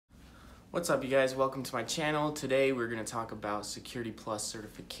What's up, you guys? Welcome to my channel. Today we're going to talk about Security Plus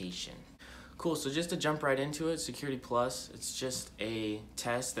certification. Cool, so just to jump right into it, Security Plus, it's just a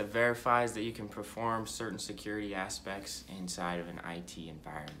test that verifies that you can perform certain security aspects inside of an IT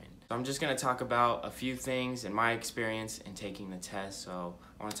environment. So I'm just going to talk about a few things in my experience in taking the test. So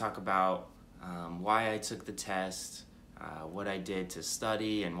I want to talk about why I took the test, what I did to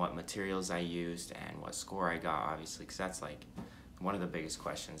study, and what materials I used, and what score I got, obviously, because that's like one of the biggest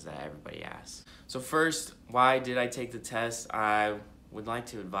questions that everybody asks. So first, why did I take the test? I would like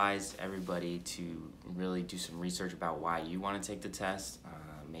to advise everybody to really do some research about why you want to take the test.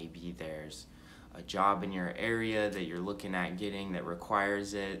 Maybe there's a job in your area that you're looking at getting that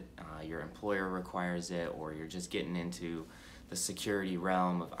requires it, your employer requires it, or you're just getting into the security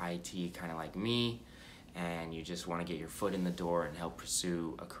realm of IT, kind of like me, and you just want to get your foot in the door and help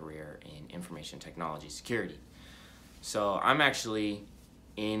pursue a career in information technology security. So I'm actually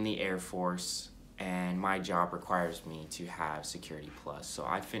in the Air Force, and my job requires me to have Security Plus. So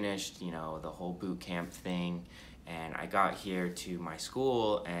I finished, the whole boot camp thing, and I got here to my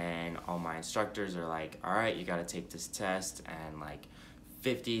school, and all my instructors are like, all right, you gotta take this test, and like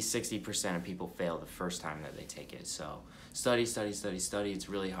 50–60% of people fail the first time that they take it. So study, it's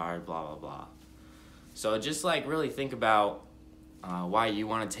really hard, blah, blah, blah. So just like really think about why you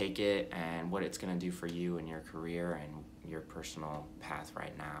want to take it and what it's going to do for you and your career and your personal path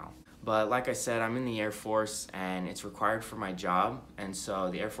right now. But like I said, I'm in the Air Force and it's required for my job, and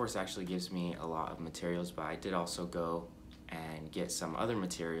so the Air Force actually gives me a lot of materials, but I did also go and get some other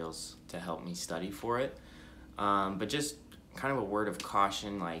materials to help me study for it. But just kind of a word of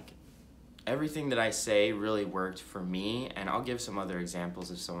caution, like everything that I say really worked for me, and I'll give some other examples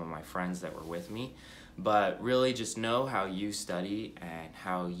of some of my friends that were with me. But really just know how you study and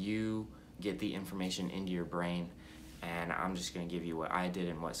how you get the information into your brain, and I'm just going to give you what I did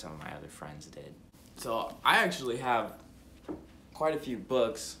and what some of my other friends did. So I actually have quite a few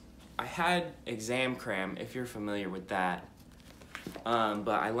books. I had Cram, if you're familiar with that, but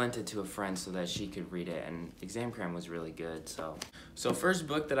I lent it to a friend so that she could read it, and Cram was really good. So first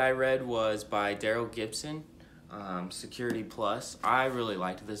book that I read was by Daryl Gibson, Security Plus. I really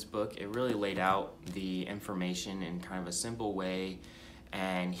liked this book. It really laid out the information in kind of a simple way,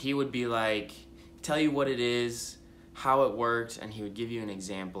 and he would be like, tell you what it is, how it worked, and he would give you an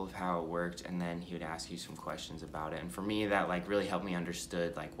example of how it worked, and then he would ask you some questions about it. And for me, that like really helped me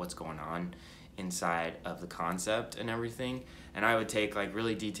understood like what's going on inside of the concept and everything, and I would take like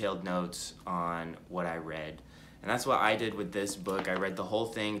really detailed notes on what I read. And that's what I did with this book. I read the whole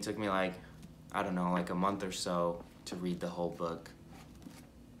thing. It took me like, I don't know, like a month or so to read the whole book.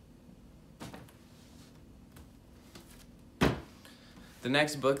 The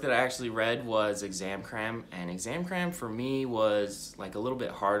next book that I actually read was Cram, and Cram for me was like a little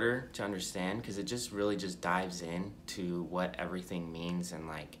bit harder to understand because it just really just dives in to what everything means and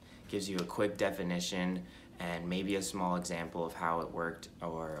like gives you a quick definition and maybe a small example of how it worked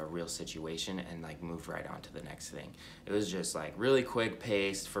or a real situation, and like move right on to the next thing. It was just like really quick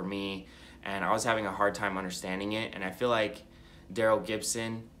paced for me, and I was having a hard time understanding it, and I feel like Daryl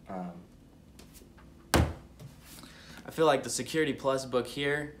Gibson, I feel like the Security Plus book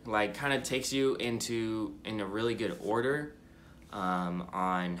here like kind of takes you in a really good order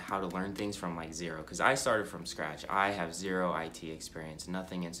on how to learn things from like zero, because I started from scratch. I have zero IT experience,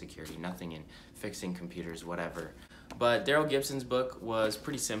 nothing in security, nothing in fixing computers, whatever. But Daryl Gibson's book was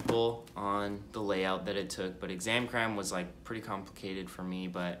pretty simple on the layout that it took, but Cram was like pretty complicated for me.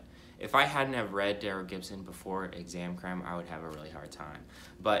 But if I hadn't have read Daryl Gibson before Cram, I would have a really hard time.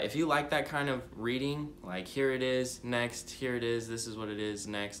 But if you like that kind of reading, like here it is, next, here it is, this is what it is,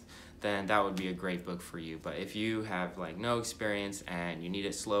 next, then that would be a great book for you. But if you have like no experience and you need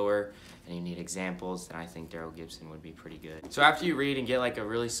it slower and you need examples, then I think Daryl Gibson would be pretty good. So after you read and get like a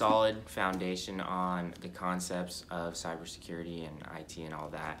really solid foundation on the concepts of cybersecurity and IT and all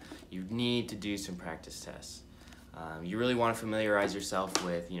that, you need to do some practice tests. You really want to familiarize yourself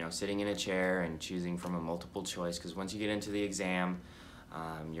with, sitting in a chair and choosing from a multiple choice, because once you get into the exam,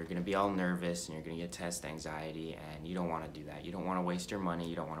 you're going to be all nervous and you're going to get test anxiety, and you don't want to do that. You don't want to waste your money.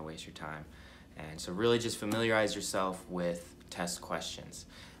 You don't want to waste your time. And so really just familiarize yourself with test questions.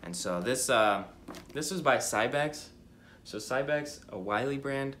 And so this was by Cybex. So Cybex, a Wiley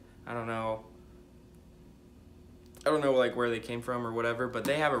brand. I don't know like where they came from or whatever, but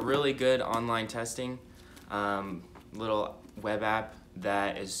they have a really good online testing little web app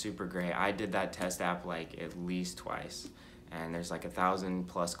that is super great. I did that test app like at least twice, and there's like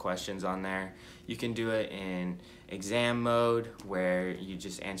 1,000+ questions on there. You can do it in exam mode where you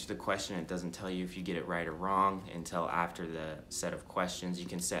just answer the question. It doesn't tell you if you get it right or wrong until after the set of questions. You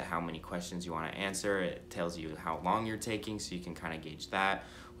can set how many questions you want to answer. It tells you how long you're taking, so you can kind of gauge that,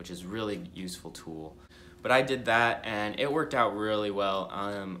 which is a really useful tool. But I did that and it worked out really well.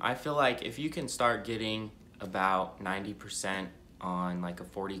 I feel like if you can start getting about 90% on like a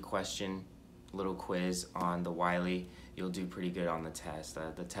 40-question little quiz on the Wiley, you'll do pretty good on the test.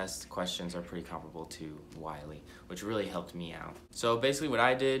 The test questions are pretty comparable to Wiley, which really helped me out. So basically what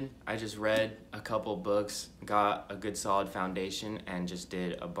I did, I just read a couple books, got a good solid foundation, and just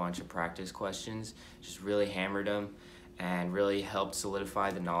did a bunch of practice questions. Just really hammered them and really helped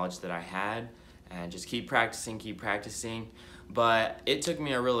solidify the knowledge that I had, and just keep practicing. But it took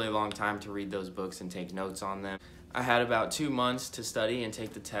me a really long time to read those books and take notes on them. I had about 2 months to study and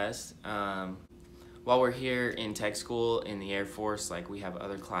take the test. While we're here in tech school in the Air Force, like, we have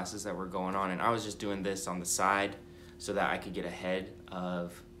other classes that were going on, and I was just doing this on the side so that I could get ahead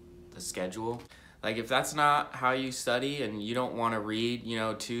of the schedule. Like, if that's not how you study and you don't want to read,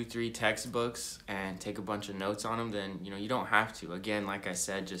 2-3 textbooks and take a bunch of notes on them, then, you don't have to. Again, like I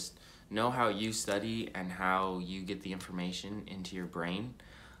said, just know how you study and how you get the information into your brain.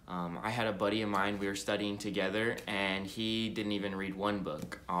 I had a buddy of mine, we were studying together, and he didn't even read one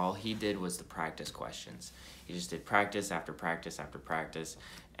book. All he did was the practice questions. He just did practice after practice after practice,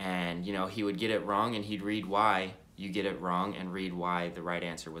 and he would get it wrong, and he'd read why you get it wrong and read why the right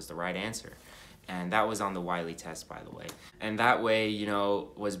answer was the right answer. And that was on the Wiley test, by the way. And that way,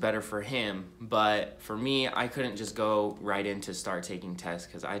 was better for him. But for me, I couldn't just go right in to start taking tests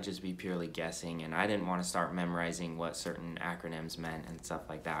because I'd just be purely guessing, and I didn't want to start memorizing what certain acronyms meant and stuff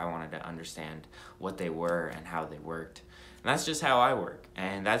like that. I wanted to understand what they were and how they worked. And that's just how I work.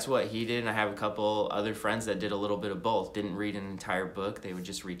 And that's what he did. And I have a couple other friends that did a little bit of both. Didn't read an entire book. They would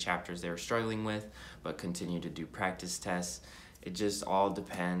just read chapters they were struggling with, but continue to do practice tests. It just all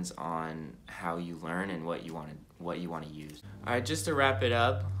depends on how you learn and what you want to use. All right, just to wrap it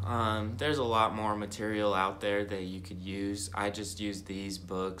up, there's a lot more material out there that you could use. I just used these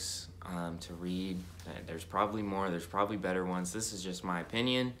books to read. There's probably more. There's probably better ones. This is just my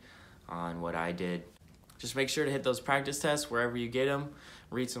opinion on what I did. Just make sure to hit those practice tests wherever you get them.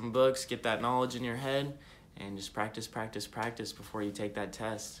 Read some books, get that knowledge in your head, and just practice before you take that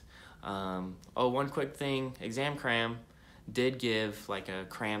test. One quick thing, exam Cram did give like a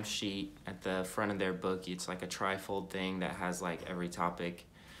Cram sheet at the front of their book. It's like a trifold thing that has like every topic,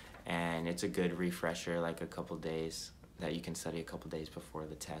 and it's a good refresher, like a couple days that you can study a couple days before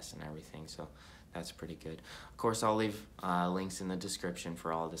the test and everything, so that's pretty good. Of course, I'll leave links in the description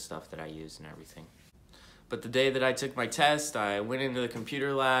for all the stuff that I use and everything. But the day that I took my test, I went into the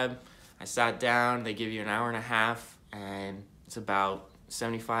computer lab, I sat down. They give you an hour and a half, and it's about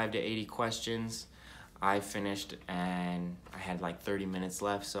 75 to 80 questions. I finished and I had like 30 minutes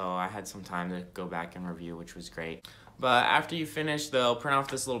left, so I had some time to go back and review, which was great. But after you finish, they'll print off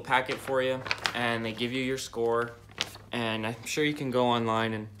this little packet for you, and they give you your score. And I'm sure you can go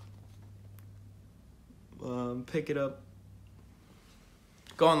online and pick it up.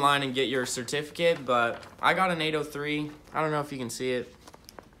 Go online and get your certificate, but I got an 803. I don't know if you can see it.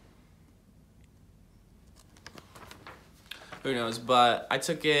 Who knows, but I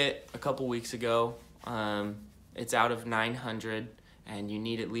took it a couple weeks ago. It's out of 900, and you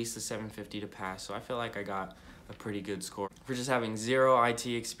need at least a 750 to pass, so I feel like I got a pretty good score for just having zero IT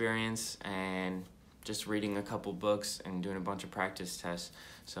experience and just reading a couple books and doing a bunch of practice tests.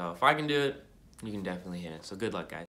 So if I can do it, you can definitely hit it. So good luck, guys.